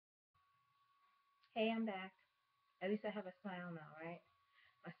Hey, I'm back. At least I have a smile now, right?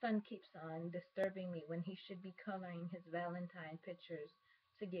 My son keeps on disturbing me when he should be coloring his Valentine pictures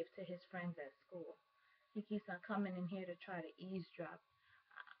to give to his friends at school. He keeps on coming in here to try to eavesdrop.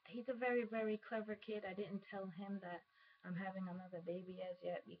 He's a very, very clever kid. I didn't tell him that I'm having another baby as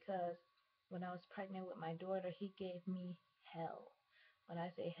yet because when I was pregnant with my daughter, he gave me hell. When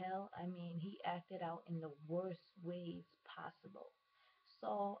I say hell, I mean he acted out in the worst ways possible.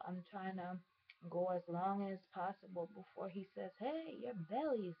 So I'm trying to go as long as possible before he says, "Hey, your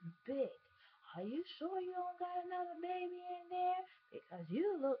belly's big. Are you sure you don't got another baby in there? Because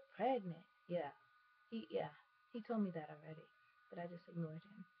you look pregnant." Yeah, he told me that already, but I just ignored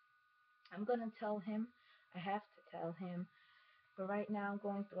him. I'm gonna tell him. I have to tell him. But right now I'm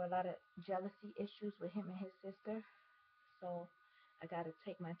going through a lot of jealousy issues with him and his sister. So I gotta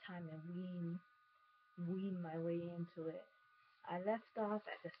take my time and wean my way into it. I left off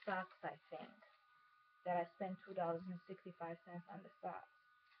at the socks, I think, that I spent $2.65 on the socks.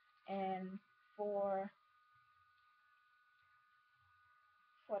 And for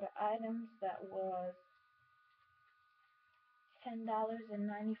for the items that was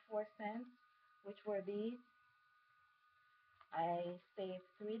 $10.94, which were these, I saved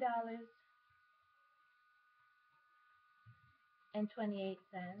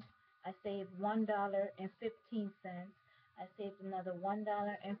 $3.28. I saved $1.15. I saved another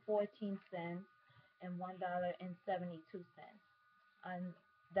 $1.14 and $1.72. And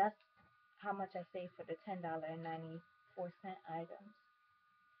that's how much I saved for the $10.94 items.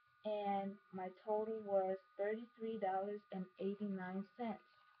 And my total was $33.89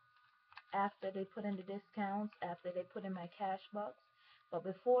 after they put in the discounts, after they put in my cash box. But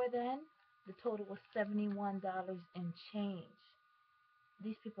before then, the total was $71 and change.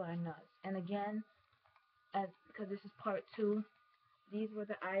 These people are nuts. And again, as because this is part two, these were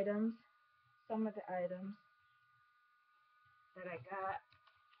the items, some of the items that I got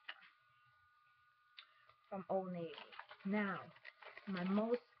from Old Navy. Now, my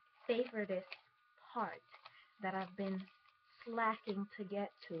most favoriteest part that I've been slacking to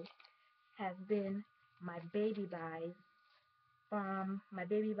get to has been my baby buys from my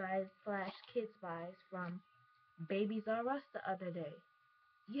baby buys slash kids buys from Babies R Us the other day.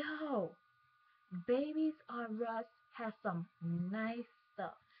 Yo, Babies R Us has some nice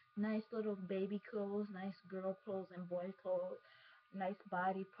stuff. Nice little baby clothes, nice girl clothes and boy clothes, nice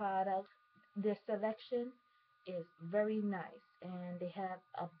body products. Their selection is very nice and they have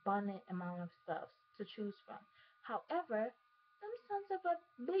abundant amount of stuff to choose from. However, them sons of a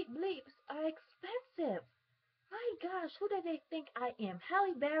bleeps are expensive. My gosh, who do they think I am?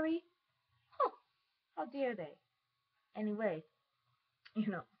 Halle Berry? Huh, how dare they? Anyway, you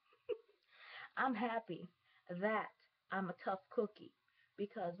know, I'm happy that I'm a tough cookie.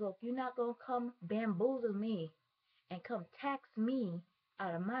 Because look, you're not gonna come bamboozle me and come tax me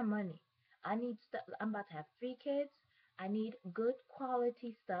out of my money. I need stuff. I'm about to have 3 kids. I need good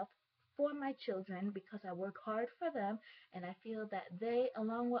quality stuff for my children because I work hard for them and I feel that they,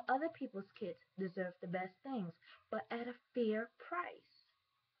 along with other people's kids, deserve the best things, but at a fair price.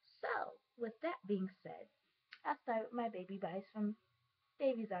 So, with that being said, I'll start with my baby buys from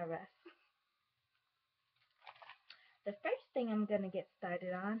Babies R Us. The first thing I'm going to get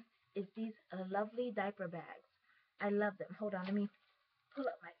started on is these lovely diaper bags. I love them. Hold on, let me pull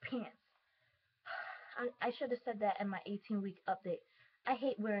up my pants. I should have said that in my 18-week update. I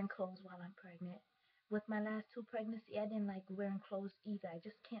hate wearing clothes while I'm pregnant. With my last 2 pregnancies, I didn't like wearing clothes either. I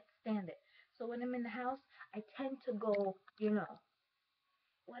just can't stand it. So when I'm in the house, I tend to go,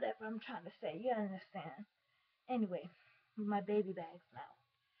 whatever I'm trying to say. You understand. Anyway, my baby bags now.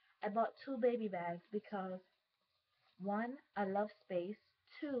 I bought 2 baby bags because 1, I love space.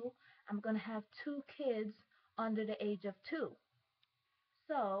 2, I'm going to have 2 kids under the age of 2.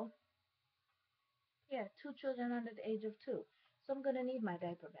 So, yeah, 2 children under the age of 2. So I'm going to need my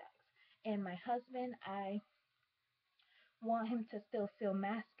diaper bags. And my husband, I want him to still feel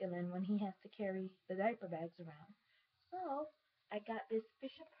masculine when he has to carry the diaper bags around. So I got this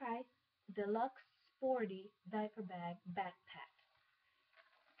Fisher Price Deluxe Sporty diaper bag backpack.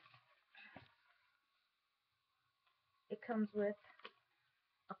 It comes with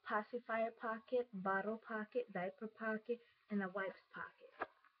a pacifier pocket, bottle pocket, diaper pocket, and a wipes pocket.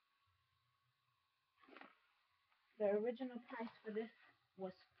 The original price for this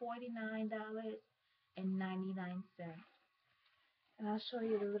was $49.99. And I'll show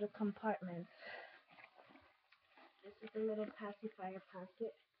you the little compartments. This is the little pacifier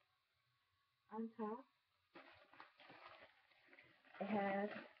pocket on top. It has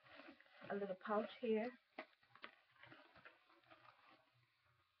a little pouch here.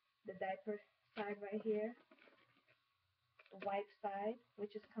 The diaper side right here, the white side,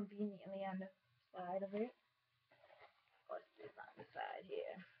 which is conveniently on the side of it. What's this on the side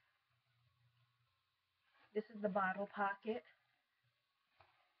here? This is the bottle pocket.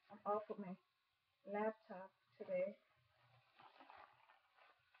 I'm off of my laptop today.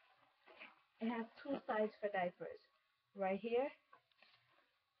 It has two sides for diapers. Right here.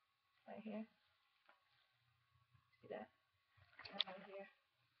 Right here. See that? And right here.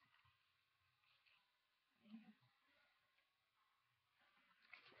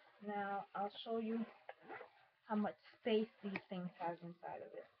 Now, I'll show you how much space these things have inside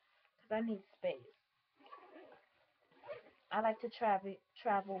of it. Because I need space. I like to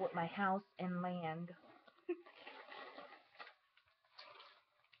travel with my house and land.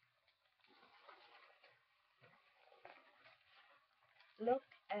 Look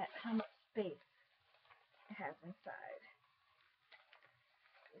at how much space it has inside.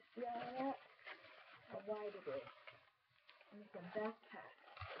 You see all that? How wide it is. And it's a backpack.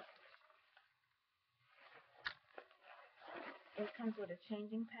 It comes with a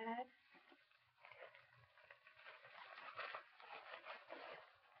changing pad.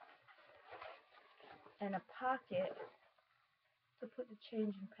 And a pocket to put the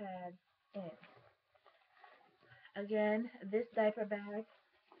changing pad in. Again, this diaper bag,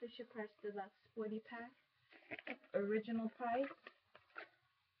 Fisher Price Deluxe 40 pack, original price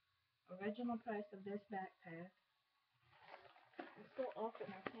of this backpack. I'm so off with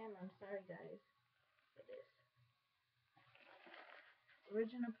my camera, I'm sorry guys for this.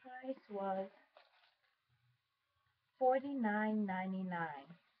 Original price was $49.99.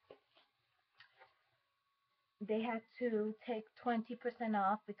 They had to take 20%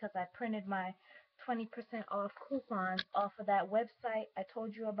 off because I printed my 20% off coupons off of that website I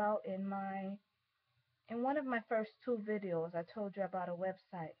told you about in one of my first two videos. I told you about a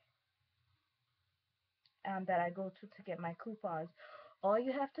website that I go to get my coupons. All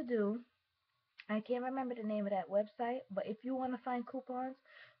you have to do, I can't remember the name of that website, but if you want to find coupons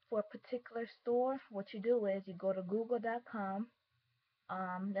for a particular store, what you do is you go to google.com.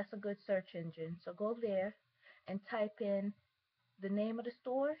 That's a good search engine. So go there and type in the name of the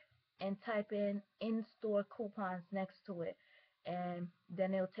store and type in-store coupons next to it. And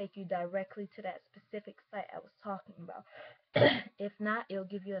then it'll take you directly to that specific site I was talking about. If not, it'll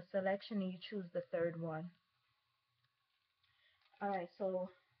give you a selection and you choose the third one. Alright,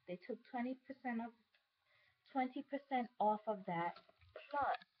 so they took 20% off of that.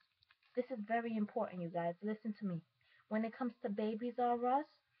 Plus, this is very important, you guys. Listen to me. When it comes to Babies R Us,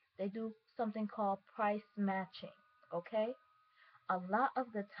 they do something called price matching. Okay? A lot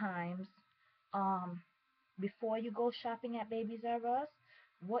of the times, before you go shopping at Babies R Us,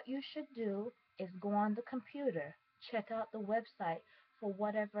 what you should do is go on the computer, check out the website for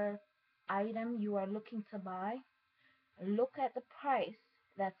whatever item you are looking to buy, look at the price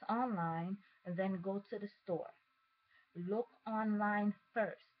that's online, and then go to the store. Look online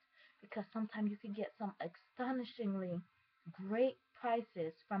first, because sometimes you can get some astonishingly great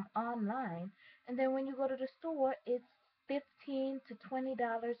prices from online, and then when you go to the store, it's $15 to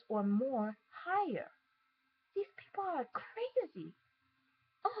 $20 or more higher. These people are crazy.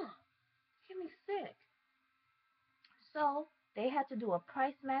 Oh, get me sick. So they had to do a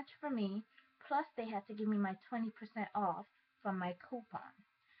price match for me, plus they had to give me my 20% off from my coupon.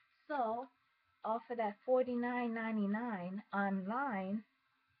 So off of that $49.99 online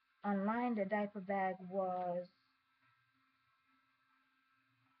the diaper bag was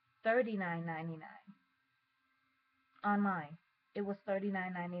 $39.99. Online, it was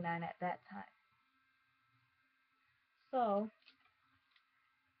 $39.99 at that time. So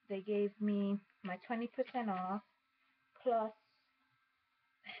they gave me my 20% off plus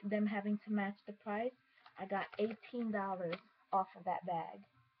them having to match the price. I got $18 off of that bag.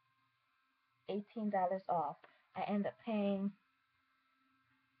 $18 off. I end up paying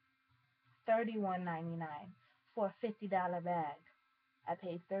 $31.99 for a $50 bag. I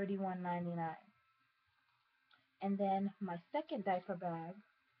paid $31.99. And then my second diaper bag,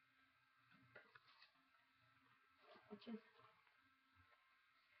 which is,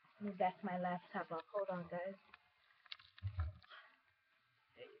 let me back my laptop up. Hold on, guys.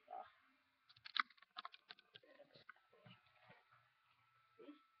 There you go.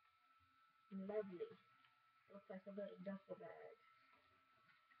 See? Lovely. Looks like a little duffel bag.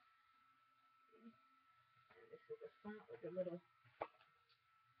 See? And this is the front with the little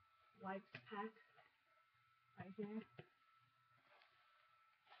wipes pack right here.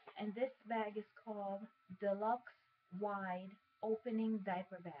 And this bag is called Deluxe Wide Opening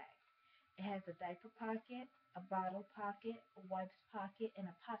Diaper Bag. It has a diaper pocket, a bottle pocket, a wipes pocket, and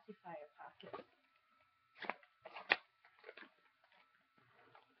a pacifier pocket.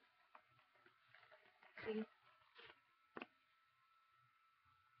 See?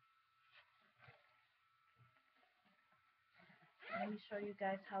 Let me show you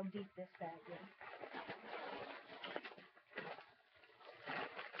guys how deep this bag is.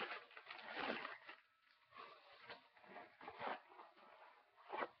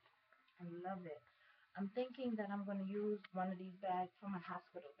 I love it. I'm thinking that I'm going to use one of these bags for my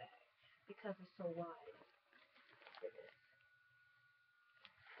hospital bag because it's so wide. Look at this.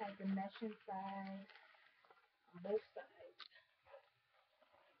 Has the mesh inside on both sides.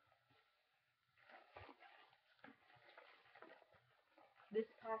 This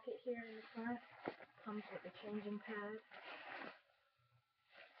pocket here in the front comes with a changing pad,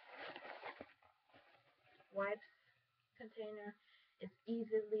 wipes container. It's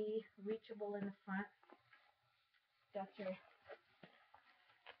easily reachable in the front. Got your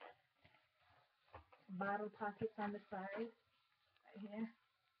bottle pockets on the side, right here.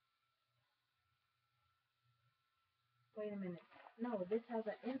 Wait a minute. No, this has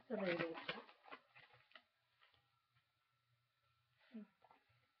an insulated.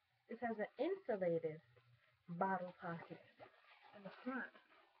 This has an insulated bottle pocket in the front.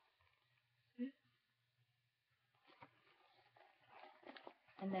 See?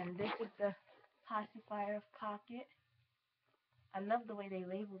 And then this is the pacifier pocket. I love the way they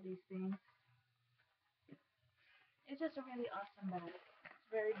label these things. It's just a really awesome bag. It's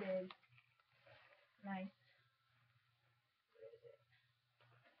very big. Nice.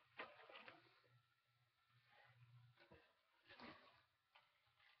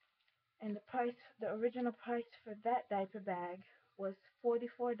 And the original price for that diaper bag was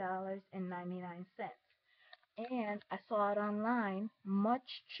 $44.99. And I saw it online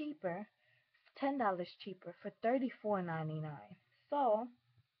much cheaper, $10 cheaper for $34.99. So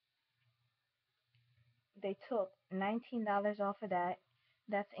they took $19 off of that.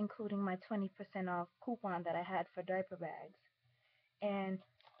 That's including my 20% off coupon that I had for diaper bags. And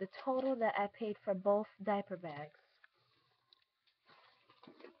the total that I paid for both diaper bags,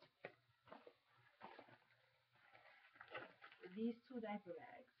 these two diaper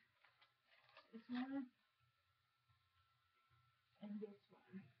bags, this one and this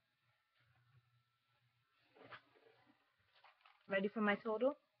one. Ready for my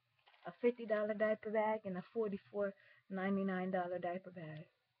total? A $50 diaper bag and a $44.99 diaper bag.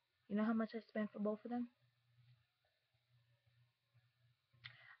 You know how much I spent for both of them?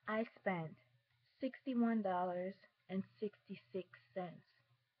 I spent $61.66.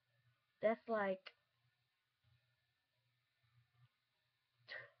 That's like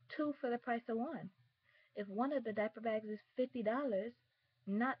two for the price of one. If one of the diaper bags is $50,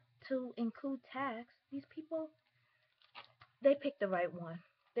 not to include tax, these people, they picked the right one.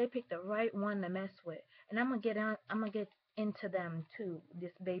 They picked the right one to mess with. And I'm gonna get into them too,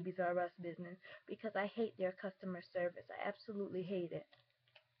 this Babies R Us business, because I hate their customer service. I absolutely hate it.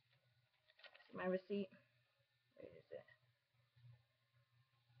 See my receipt? Where is it?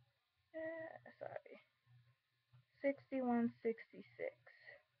 Sorry. 61.66.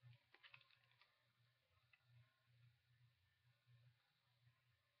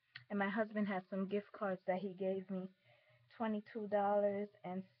 And my husband has some gift cards that he gave me.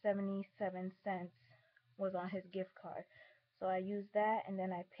 $22.77 was on his gift card. So I used that, and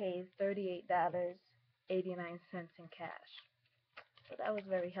then I paid $38.89 in cash. So that was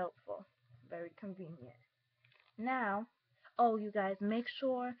very helpful, very convenient. Now, oh, you guys, make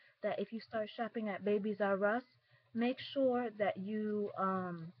sure that if you start shopping at Babies R Us, make sure that you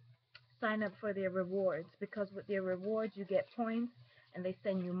sign up for their rewards, because with their rewards you get points and they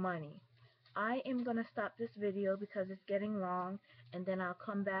send you money. I am going to stop this video because it's getting long, and then I'll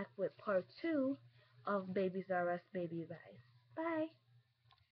come back with part 2 of Babies R Us Baby Advice. Bye!